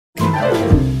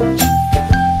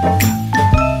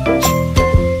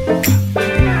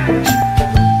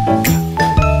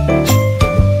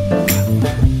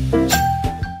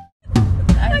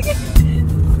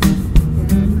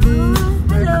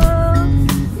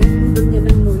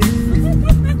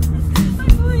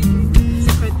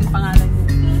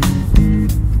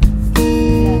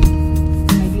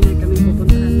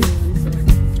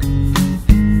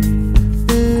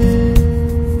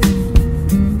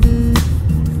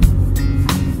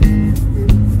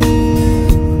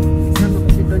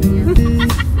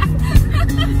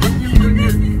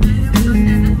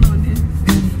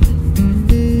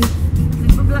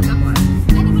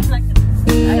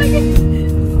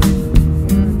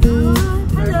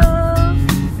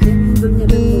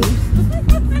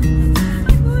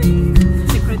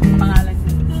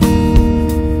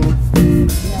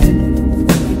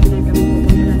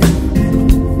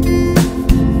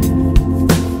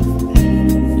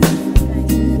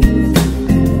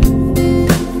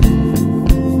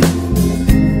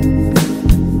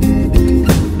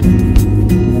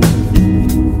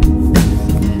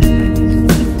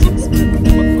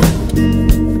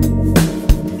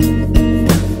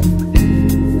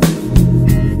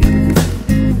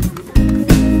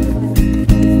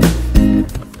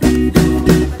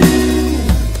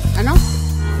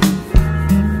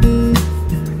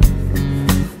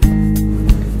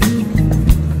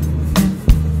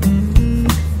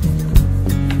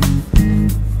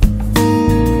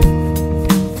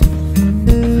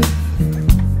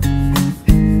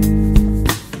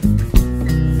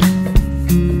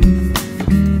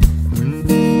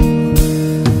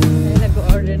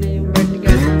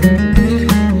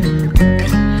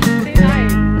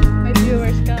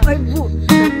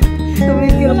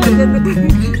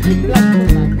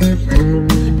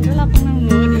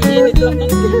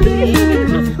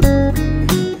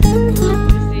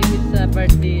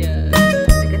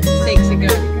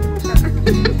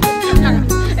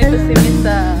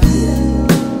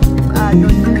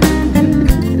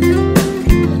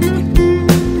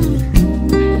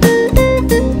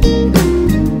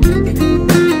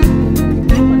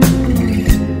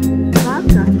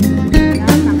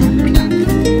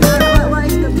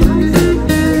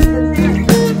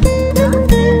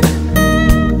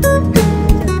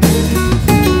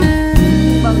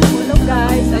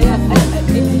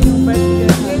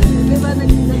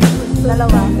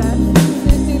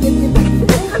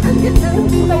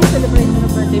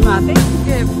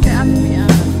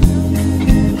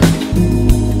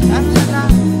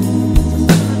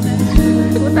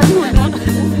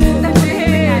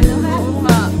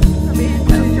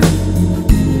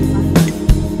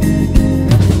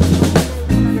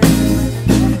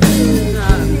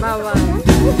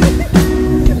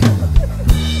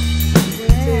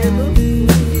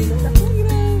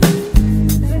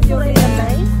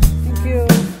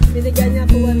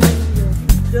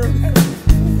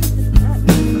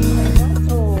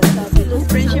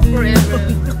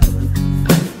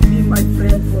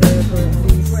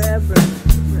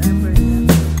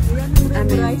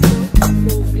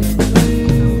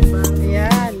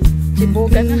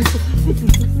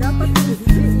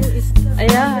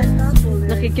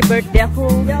birthday ako.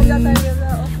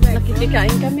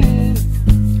 Nakikikain kami.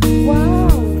 Wow!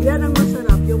 Yan ang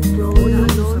masarap. Yung brown,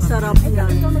 ano, sarap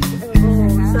yan.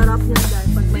 Sarap yan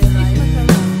dahil pag may rice.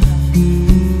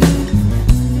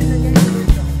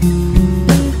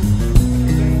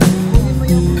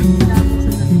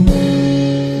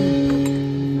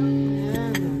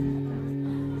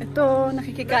 Ito,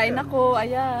 nakikikain ako.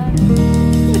 Ayan.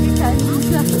 Nakikikain ako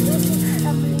siya.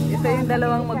 Ito yung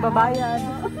dalawang magbabayad.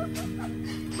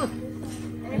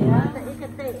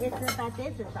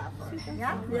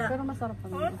 Yeah. Pero masarap pa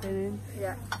naman.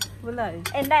 Yeah. Wala eh.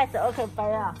 And that's okay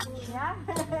para. Yeah.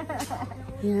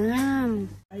 Yan.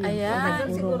 Ayan.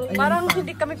 Parang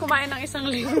hindi kami kumain ng isang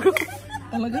linggo.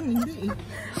 Talagang hindi eh.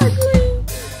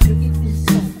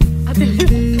 Ate,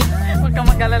 huwag kang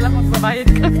mag-alala, magbabayad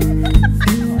kami.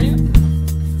 Ayan.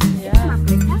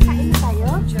 Kain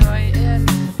tayo. Joy. Ayan.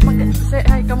 Say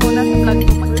hi ka muna sa vlog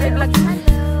ko. Mag-say vlog.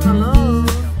 Hello.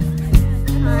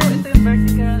 Ito yung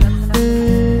birthday girl.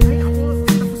 Ay, ako.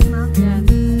 Tapos na. Ayan.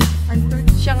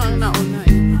 Siya nga ang nauna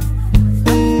eh.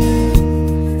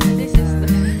 This is the...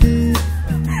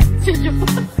 Si Jo.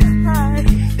 Hi.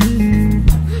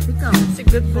 Ikaw. Si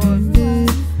Good Boy.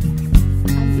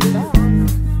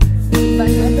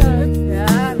 Banyadan.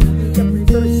 Yan.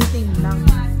 Victor sting lang.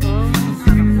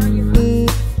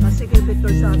 Kasi kay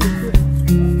Victor sabi ko.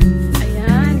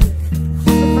 Ayan.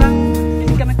 Sobrang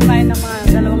hindi kami kumain ng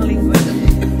mga 2 linggo.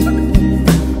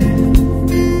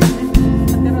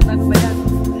 Patirot, ano ba yan?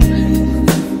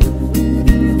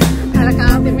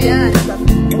 Halaka atin mo yan.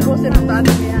 Ubusin ang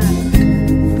atin mo yan.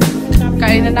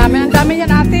 Kain na namin. Ang dami yan,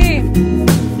 ate.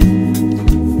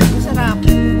 Masarap.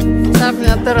 Masarap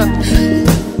na patirot.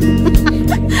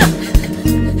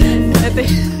 Ito.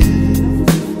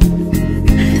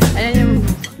 Ayan yung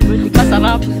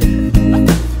masarap.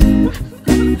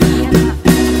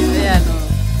 Ayan o.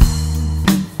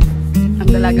 Ang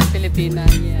dalagang Pilipina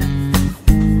niya.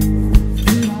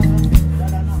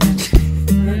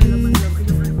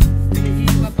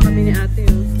 Nag-iiwa pa kami ni ate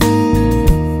o.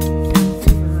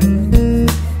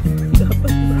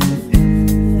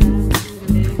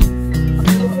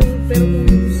 Pero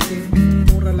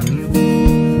mura lang yun.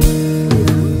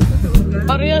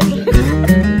 Parehas.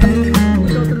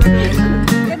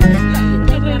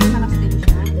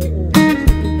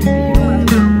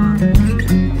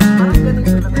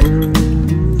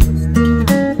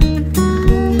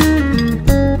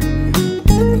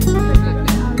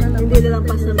 Hindi na lang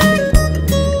pasal.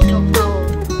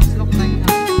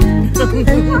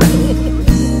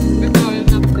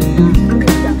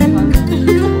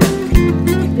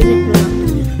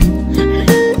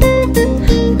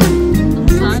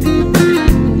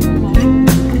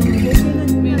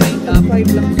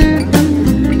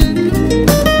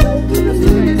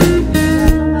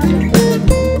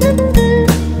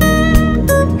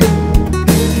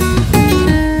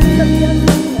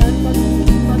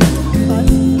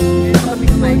 Kami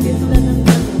kumain dito.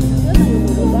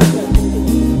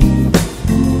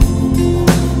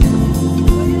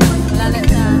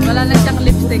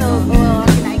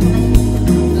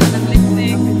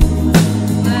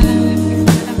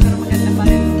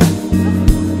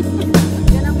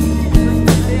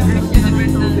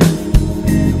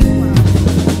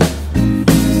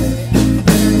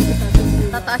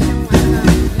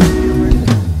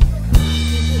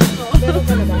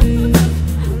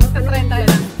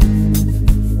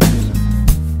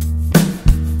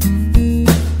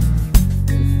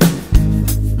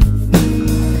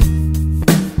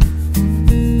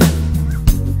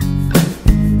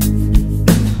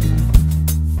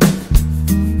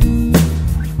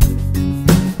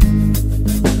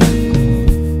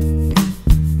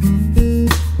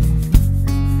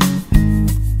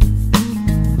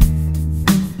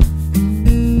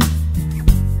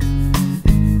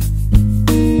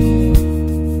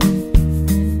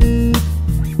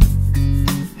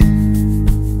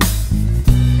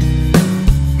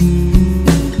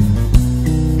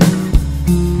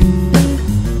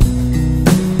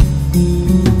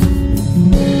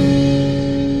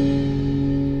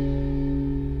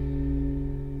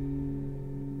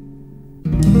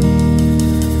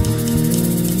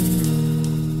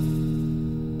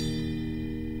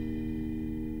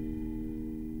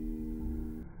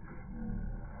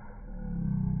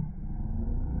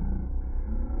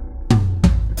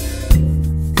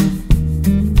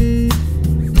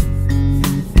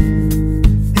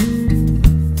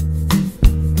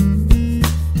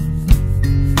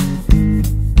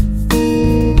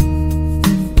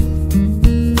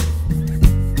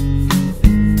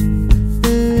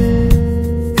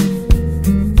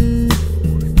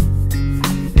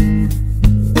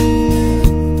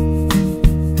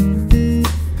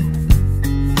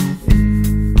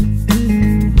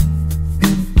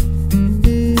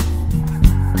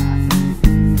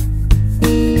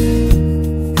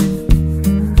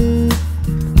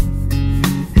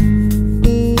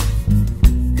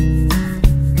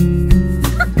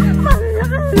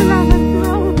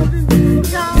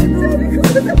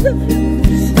 Ano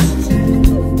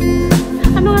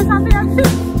nga sabi natin?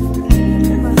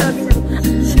 Sabi niya.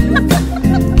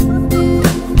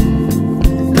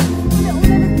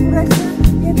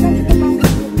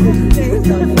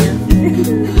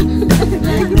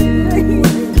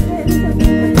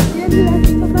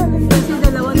 Kasi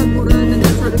dalawa nagmura na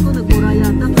lang. Sabi ko nagmura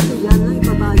yata kasi yan lang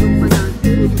ipabalot pa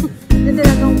natin. Hindi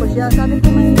tinanong ko siya. Sabi ko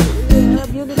may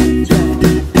beauty siya.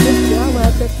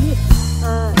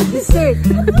 Dessert.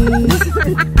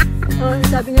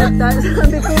 Sabi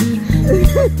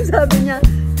niya,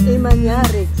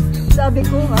 manyari. Sabi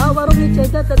ko, warong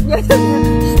i-check at niya.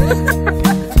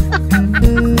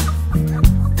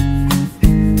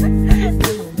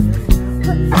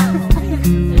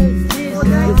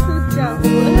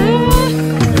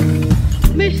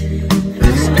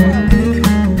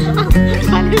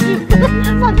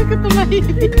 Sabi ko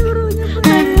tumahilig. Tinuro niya pa.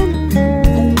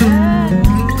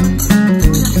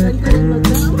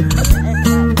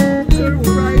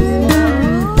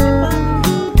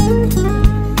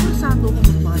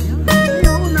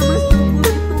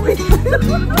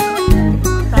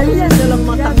 Ayan na lang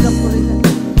matanggap ko rin.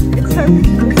 It's her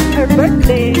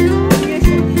birthday.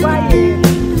 Why?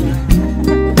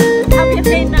 Have you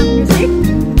played the music?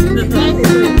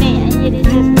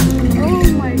 Oh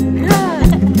my God.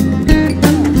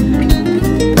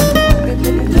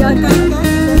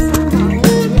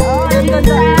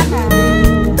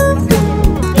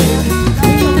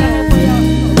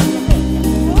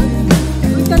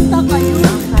 Kanta kayo.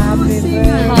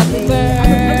 Happy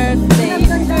birthday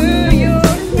to you.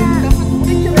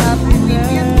 Happy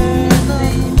birthday.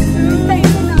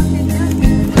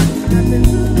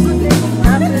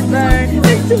 Happy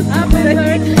birthday. Happy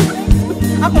birthday.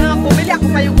 Ako na lang bumili. Ako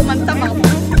pa yung kumanta.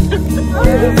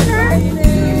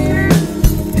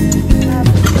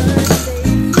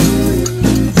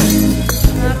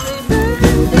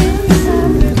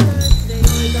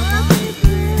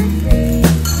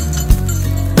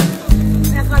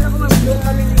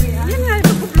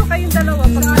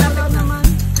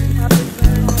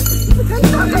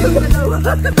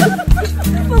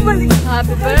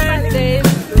 Happy birthday.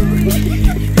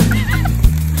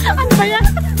 Ano ba yan?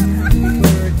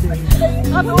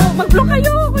 Mag-blow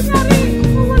kayo. Kunyari.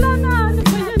 Wala na. Ano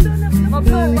ba yan?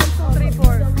 Mag-blow. 1, 2, 3,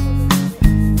 4.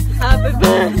 Happy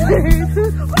birthday.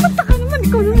 Kumanta ka naman.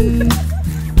 Ikaw naman.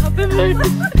 Happy birthday.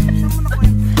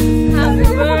 Happy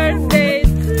birthday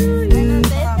to you.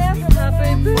 Happy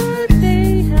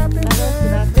birthday. Happy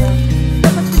birthday.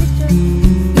 Dapat picture.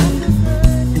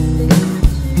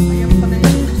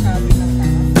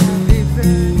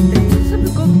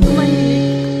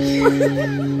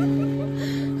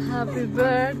 Happy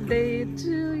birthday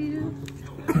to you.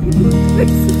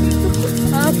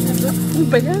 Ano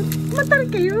ba yan? Matar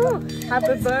kayo.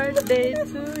 Happy birthday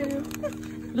to you.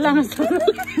 Lang sa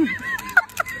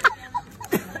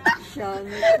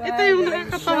ito yung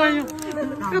nakakatawa yung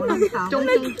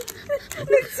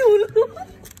nagsulo.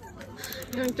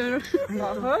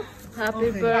 Happy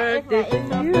birthday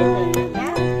to you.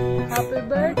 Happy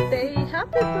birthday.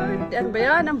 Happy birthday. Ano ba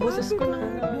yan? Ang boses ko na.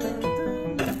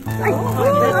 Ay!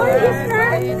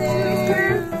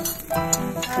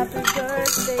 Happy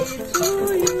birthday to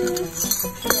you.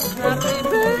 Happy birthday. Happy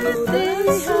birthday.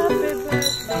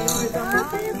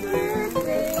 Happy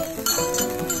birthday.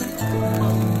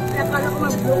 Akala ko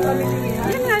mag-blow kami niya.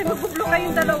 Yan nga, mag-blow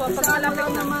kayong dalawa. Pag malapit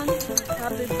naman.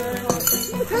 Happy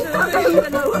birthday. Kanta kayong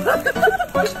dalawa.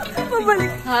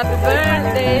 Pabalik. Happy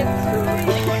birthday to you.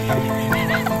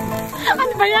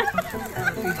 Ano ba yan?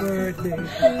 Happy birthday.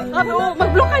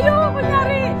 Mag-blow kayo.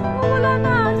 Kunyari. Wala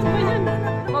na. Ano ba yan?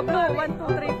 Mag-blow. 1,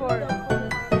 2, 3, 4.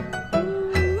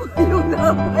 Yung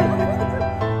dapat.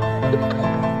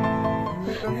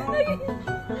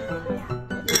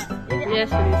 Yes,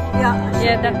 please.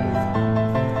 Yeah, that is.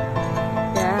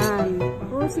 Yan.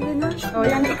 Oh, sige na. Oh,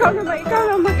 yan. Ikaw na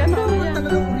mag-ano. Yan.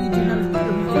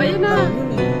 Oh, ayun na.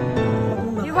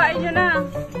 Iwain nyo na.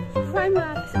 Iwain mo.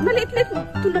 Maliit-liit.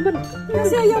 Ito naman.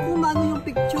 Kasi ayaw kumano yung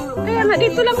picture. Kaya nga,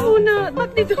 dito lang muna.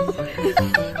 Ba't dito?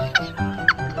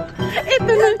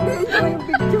 Ito na. Ito yung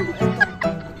picture.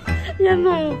 Yan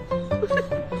o.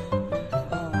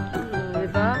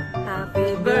 Diba?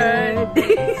 Happy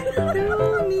birthday to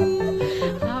me.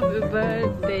 Happy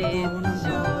birthday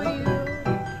to you.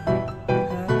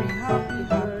 Happy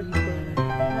birthday.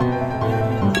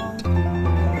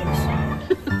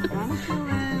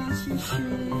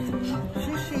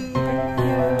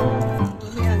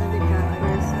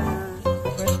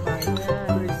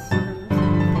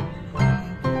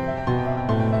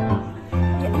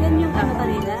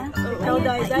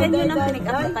 Yan yun ang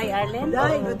pinag-up kay Arlen?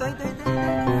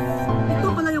 Ito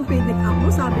pala yung pinik up mo.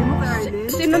 sabi mo kay Arlene?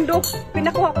 Sinundok.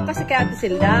 Pinakuha ko kasi kay Ate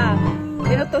Silda.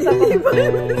 Inutosan ko.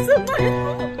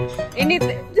 Init.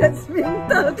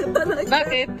 Judgmental ka talaga.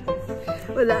 Bakit?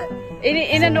 Wala.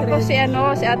 Inano ko si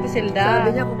Ate Silda.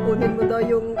 Sabi niya kukunin mo daw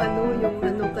yung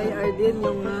kay Arlene,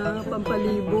 yung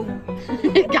pampalibog.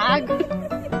 Gago.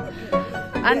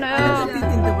 Ano?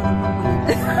 Titinda mo ng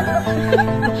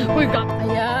pampalibog. Uy, gago.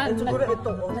 Ayan. Siguro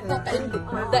ito.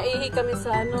 Daihi kami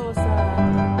sa sa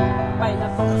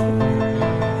pineapple.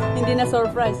 Hindi na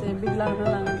surprise eh. Biglang na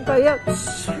lang. Kaya,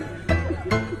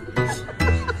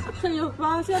 Sa'yo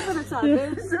pa. Siya pa nagsabi.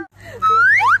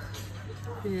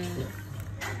 Ayan.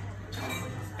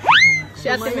 Si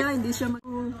Ate mamaya hindi siya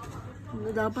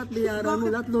dapat biyaran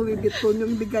mo lahat Louis Vuitton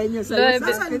yung bigay niya sa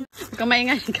akin.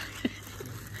 Kamaingay ka.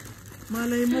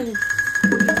 Malay mo.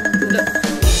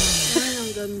 Ay,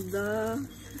 ang ganda.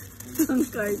 Ang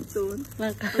cartoon.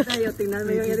 Patayo, tingnan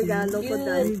mo yung regalo ko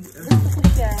dahil. Gusto ko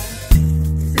siya.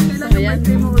 Sige lang naman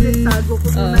din mo ulit tago ko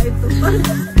muna ito.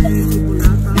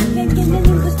 Ganyan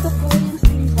yung gusto ko, yung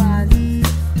slimbag.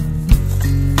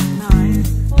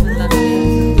 Nice.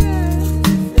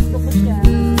 Gusto ko siya.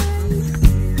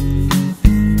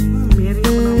 Mary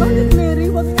ako naman. Bakit Mary?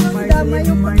 Huwag mo nang dama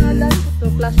yung pangalan. So,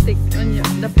 plastic on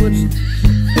the food.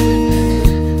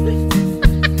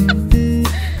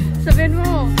 Sabihin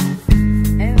mo,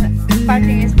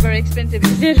 parking is very expensive.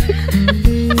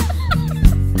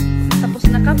 Tapos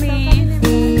na kami.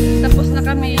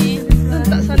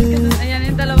 Ayan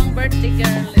yung dalawang birthday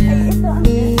girl. Ayan.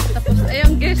 Tapos,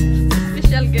 ayong guest.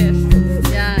 Special guest.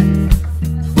 Ayan.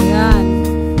 Ayan.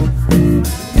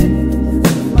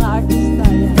 Mga artista.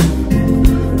 Ayan.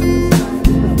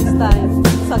 Artista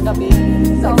sa gabi.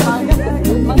 Sa umaga.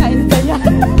 Mga intaya.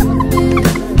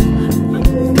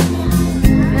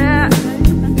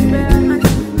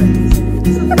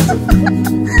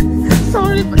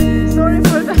 Sorry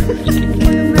for that.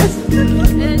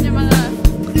 Ayan yung mga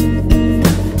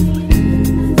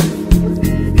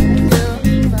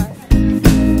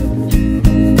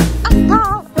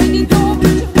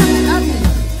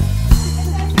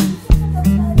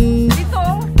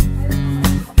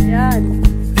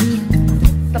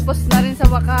tapos na rin sa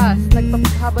wakas,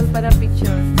 nagpahabol pa ng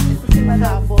picture. Ito si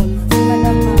Madam. Si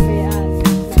Madam Mary&MayAnn's.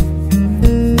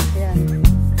 Ayan.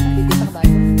 Nakikita ka ba?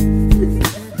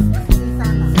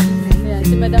 Ayan,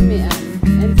 si Madam May&Ann.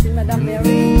 And si Madam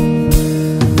Mary.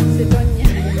 Si Donya.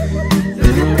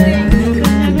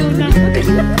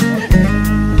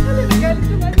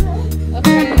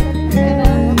 Okay.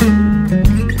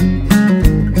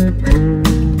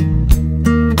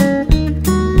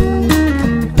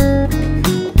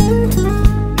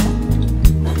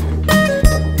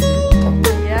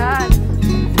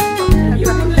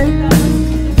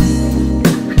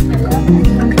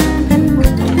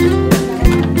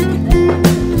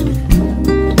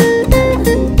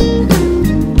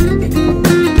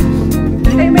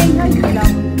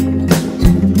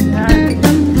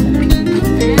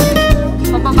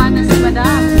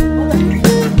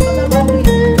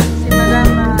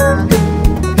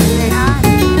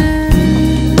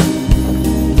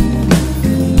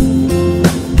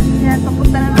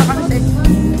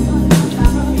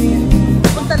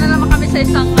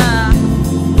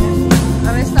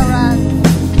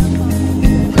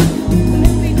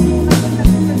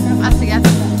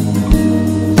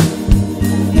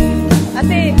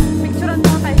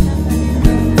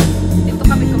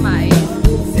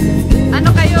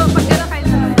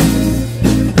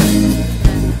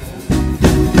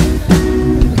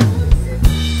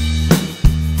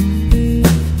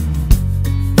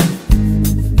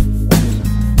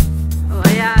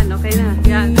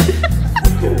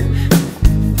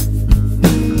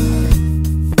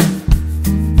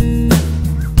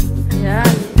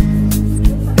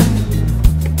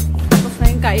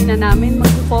 Namin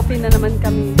mag-coffee na naman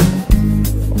kami.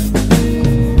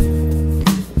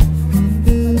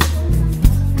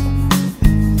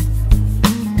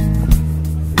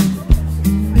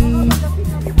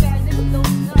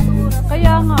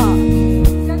 Kaya nga.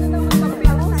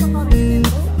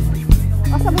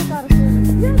 Asabay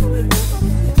carousel.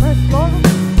 First floor.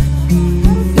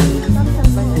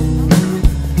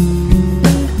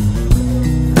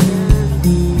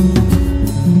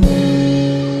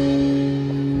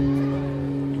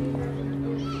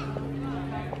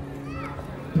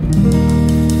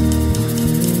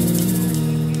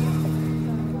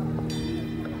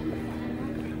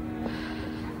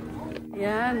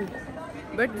 Yan.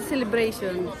 Birthday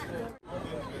celebration.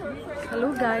 Hello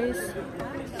guys.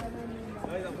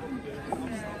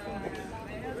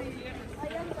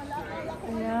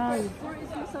 Ayan.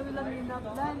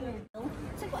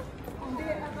 Hindi,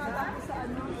 nakatapos sa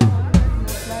ano.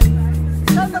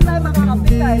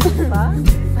 nakakapitay, di ba?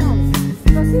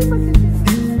 Kasi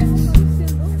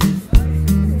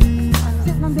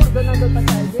nandun pa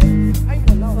tayo din. Ay,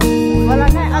 wala. Wala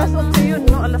nga, alas 8 yun,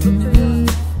 no? Alas 8 yun.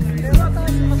 Pero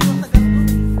tayo mas matagal doon.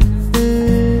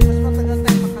 Mas matagal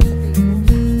tayo makastay.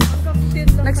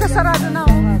 Nagsasarado na,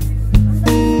 oh.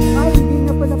 Ay, hindi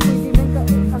nga pala pwede.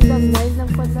 Hanggang 9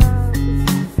 lang pala.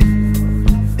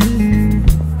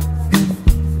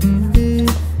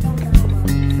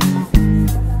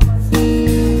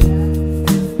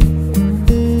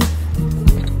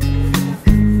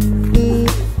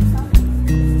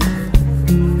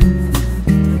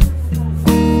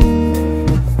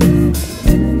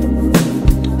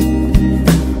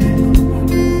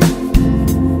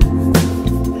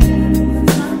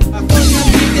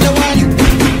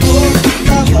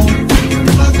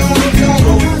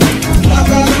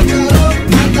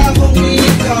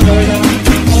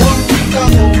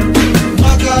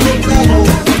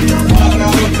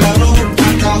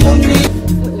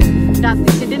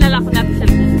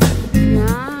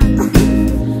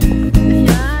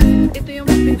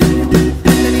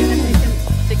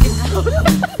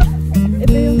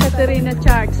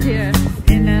 Here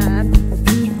in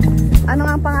ano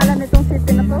nga ang pangalan nitong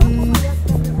city na to?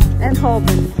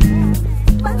 Eindhoven.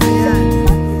 Ayan.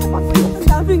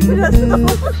 Daming piraso.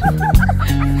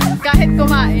 Kahit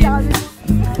kumain.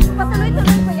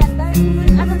 Patuloy-tuloy pa yan.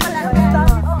 Ano pala?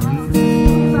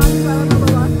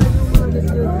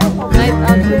 Night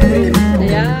out with friends.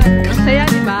 Ayan. Ang saya,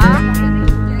 di ba?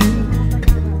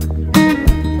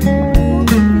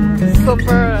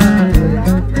 Super.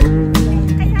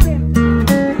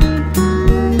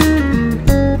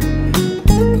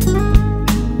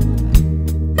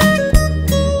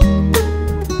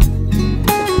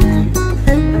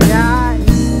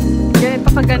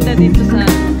 Paganda dito sa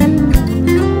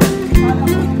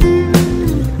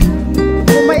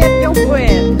umayat yung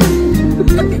puwet.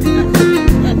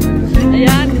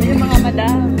 Ayan, yung mga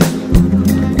madam.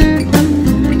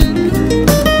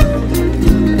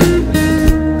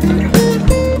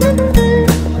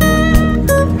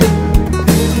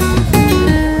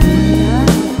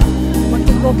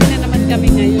 Magkukopi na naman kami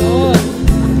ngayon.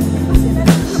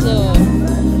 So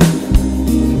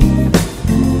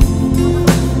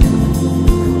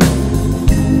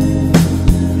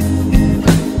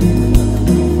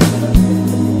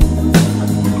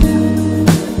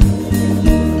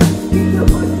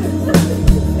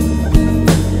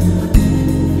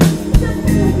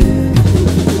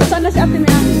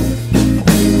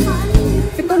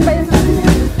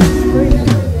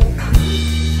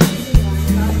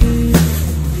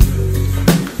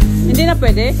hindi na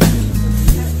pwede?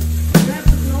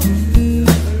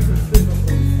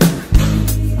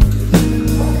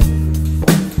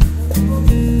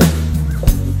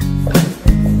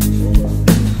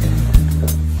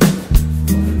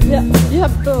 Yeah, you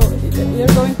have to, you're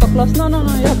going to close. No,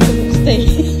 you have to stay.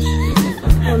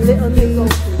 only go.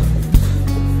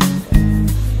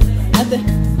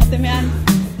 Ate Mayan,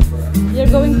 you're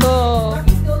going to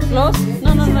close?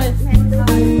 No.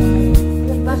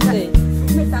 Stay.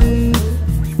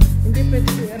 Hindi pwede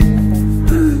siya.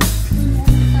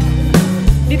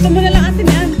 Dito mo na lang, Ate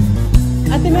Mayan.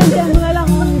 Ate Mayan, diyan mo na lang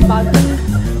ang bag.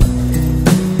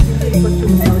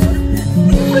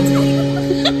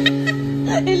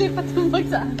 Ilipat yung bag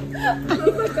saan?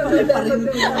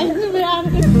 Ay, hindi Mayan.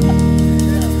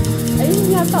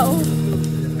 Ayun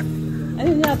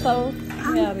yata, oh.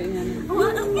 Nangyari yan.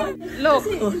 Look,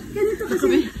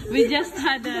 we just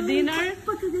had a dinner.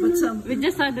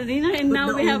 And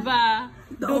now we have a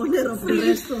the owner of the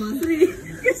restaurant.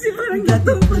 Kasi parang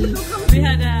gatong pa ito kami. We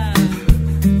had a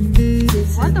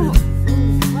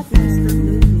what was that?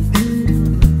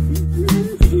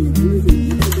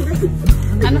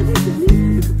 Ano?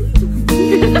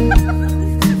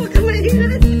 Huwag ka maingat.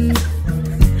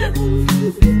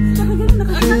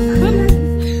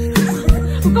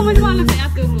 Huwag ka maniwala kay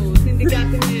Ate Rose. Hindi ka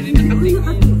Ate Mary nakatingin.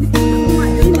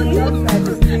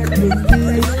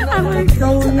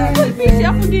 Busy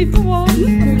ako dito, wow.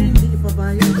 Hindi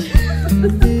ipabayo.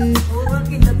 Huwag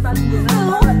kinatan mo na.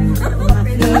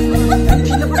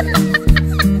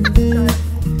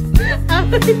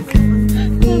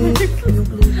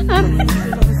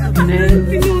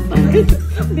 Pinutang.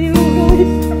 Hindi mo gawin.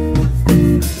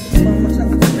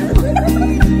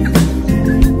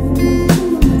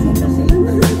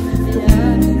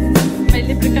 Ayan. May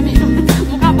libre kami.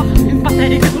 Mukha ba kami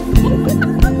patay ko?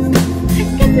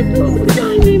 Kasi po,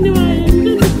 hindi naman.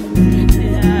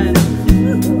 Ayan.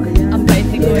 Ang bait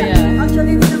ni Kuya.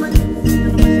 Actually, hindi naman si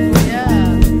Kuya.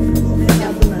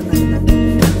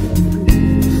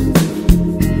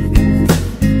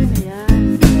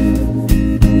 Ayan.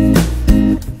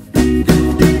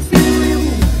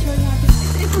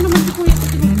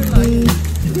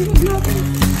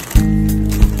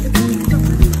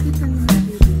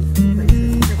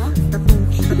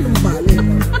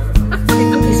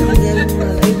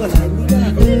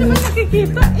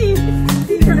 nakikita eh.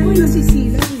 Tingnan ko yung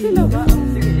sisila. Sila ba?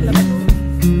 Sige, sila ba?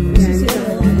 Sisila.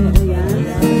 Ayan.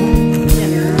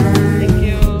 Thank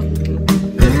you.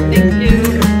 Thank you.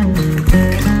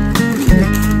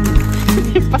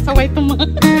 Pasaway itong mga...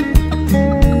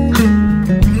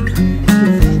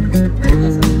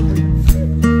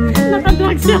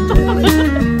 Nakadrugs yata.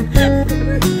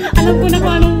 Alam ko na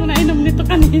kung anong nainom nito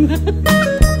kanina.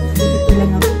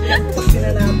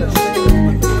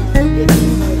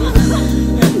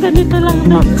 Ganito lang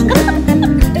na.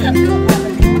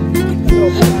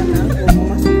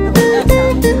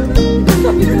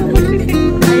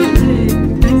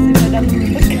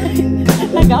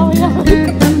 Nag-away ako.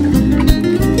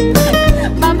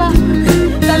 Mama,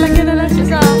 lalagyan na lang siya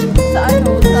sa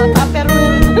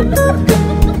tupperware.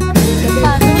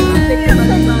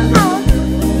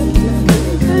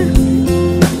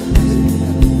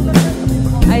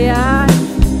 Ayan.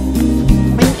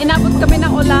 Inabot kami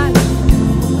ng ulan.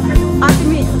 Ate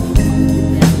Mi.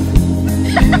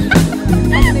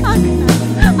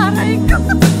 Aray ko.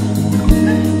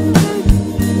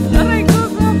 Aray ko.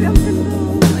 Grabe ang ganda.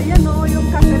 Ayan o, yung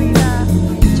Caterina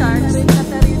Charles.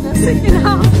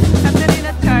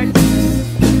 Caterina Charles.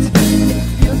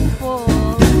 Beautiful.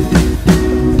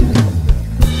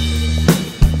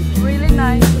 Really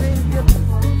nice. Really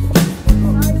beautiful.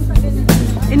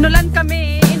 Inulan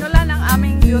kami. Inulan ang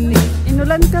aming beauty.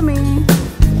 Inulan kami.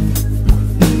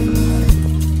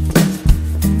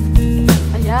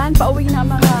 Ayan, pauwi na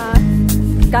mga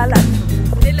kalat.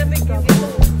 Nilamig yung ito.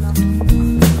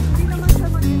 Hindi naman sa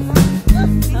Manila.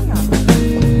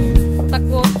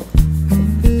 Takot.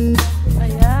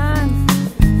 Ayan.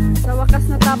 Sa wakas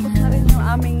natapos na rin yung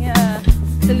aming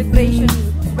celebration,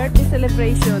 birthday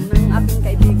celebration ng aking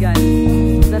kaibigan.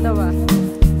 Dalawa.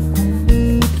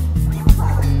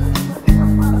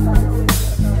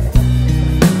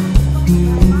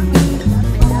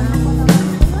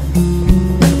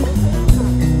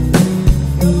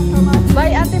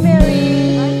 Bye, Ate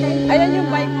Mary. Ayan yung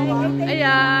bike mo.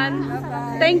 Ayan.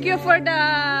 Thank you for the...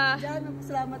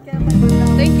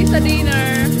 Thank you sa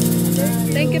dinner.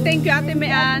 Thank you, Ate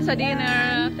May-Ann sa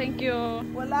dinner. Thank you.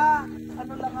 Wala.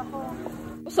 Ano lang ako.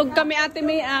 Busog kami, Ate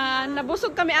May-Ann.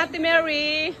 Nabusog kami, Ate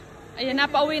Mary. Ayan,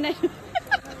 napauwi na yun.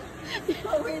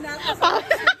 Pauwi na ako.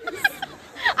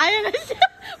 Ayan na siya.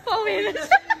 Pauwi na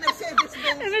siya.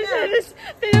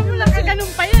 Tingnan mo lang sa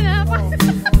ganun pa yan, ha?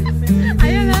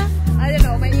 Ayan, ha? Ayan,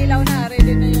 o. May ilaw na.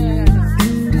 Ready na yun.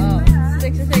 Oh,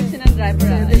 sexy ng driver,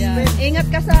 ha? Ayan. Ingat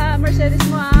ka sa Mercedes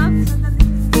mo, ha?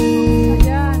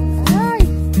 Ayan. Ay!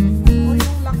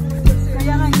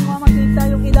 Kaya nga, hindi mo makita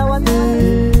yung ilawan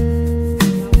natin.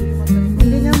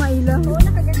 Hindi na mailaw.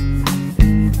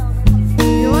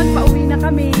 Yun, pauwi na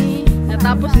kami.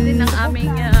 Natapos din ang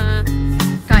aming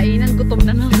kainan. Gutom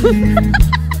na naman.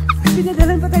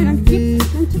 Pinadalan pa tayo ng chip.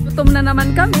 Gutom na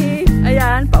naman kami.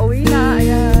 Ayan, pauwi na.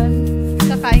 Ayan.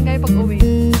 Kakain kayo pag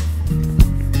uwi.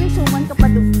 May suman ka pa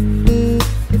doon.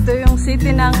 Ito yung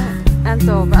city ng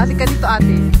Anto. Ate ka dito,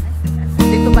 ate.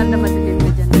 Dito man naman din mo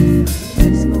dyan.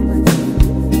 Let's go.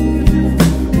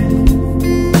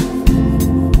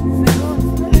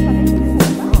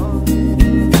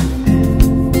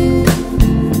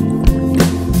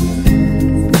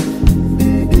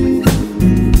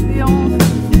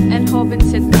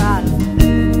 Central.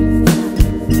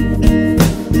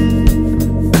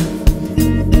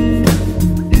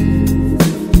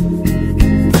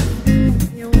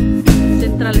 Yung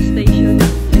Central Station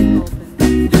ay open.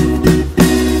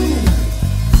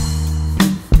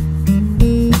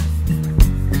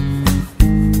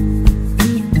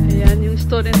 Ayan yung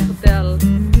student hotel.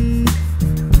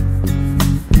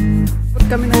 Put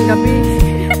kami ng gabi.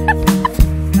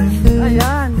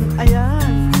 Ayan,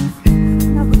 ayan.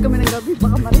 Nabot kami ng gabi,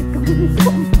 baka malit kami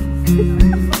nito.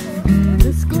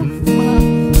 Diyos ko, mga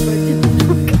virgin.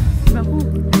 Naku,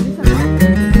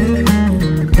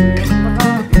 baka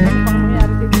ano pang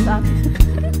mangyari dito sa atin.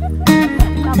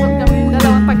 Inabot kami yung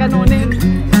dalawang paganunin.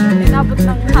 Inabot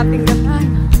ng hating gabi.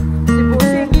 Si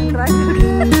Busing, driver.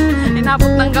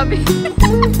 Inabot ng gabi.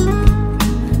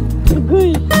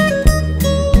 Uy,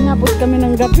 inabot kami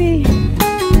ng gabi.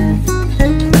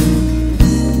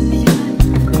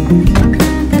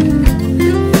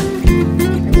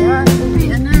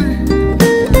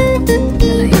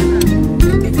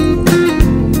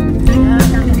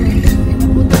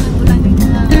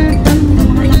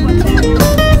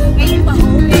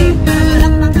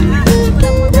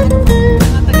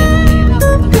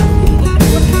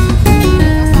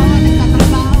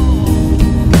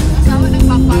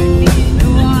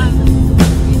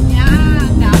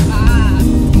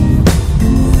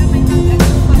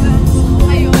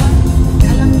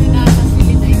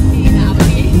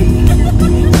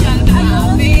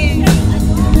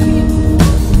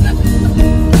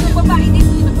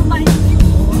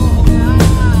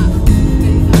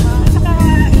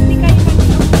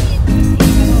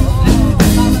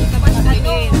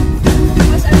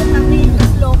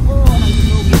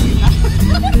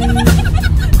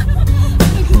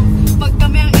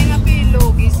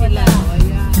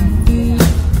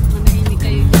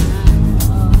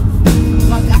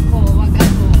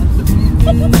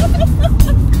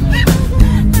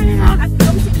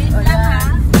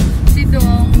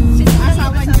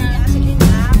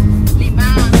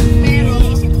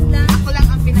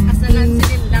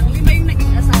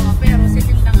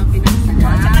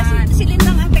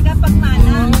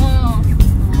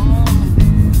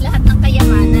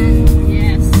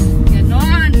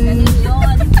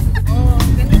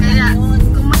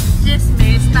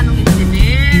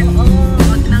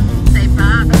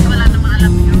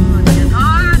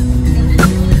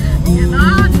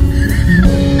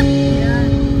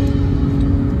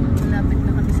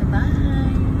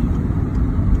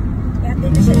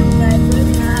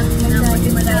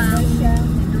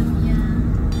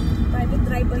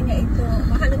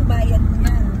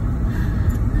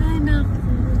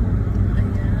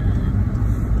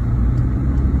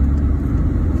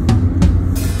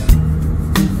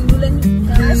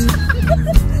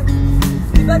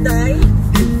 day.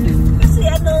 Kasi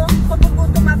ano,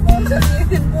 pagugutom ako,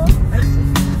 sabihin mo.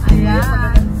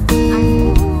 Ayan.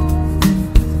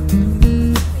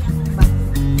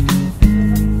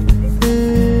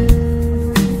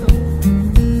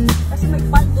 Kasi may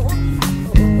pal doon.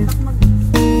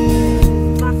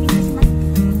 Makinis na.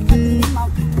 Pati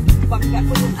mabangga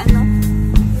ko yung ano.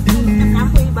 Yung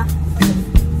nakahoy ba?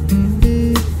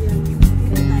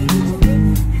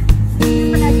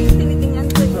 Palaging tinitingnan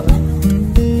ko yung ano.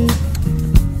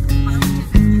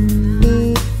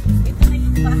 Ito na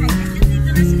yung bahay. Dito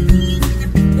na si Lynn.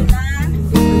 Pinapinto na.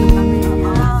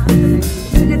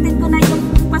 Sigatin ko na yung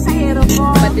pasahero ko.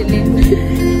 Madilim.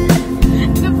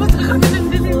 Napunta kami ng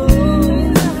dilim.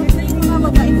 Ito yung mga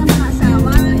mabait na mga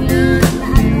asawa. Ayan. Na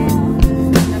ano.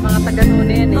 Na mga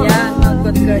taga-nunin. Ayan. Mga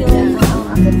good girl yan.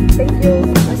 Thank you.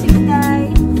 Sige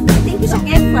guys. Thank you sa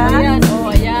Kepa. Ayan.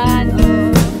 Oh, ayan. Oh.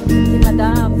 Si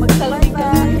Madam. Magsalita.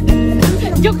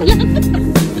 Bye-bye. Joke lang.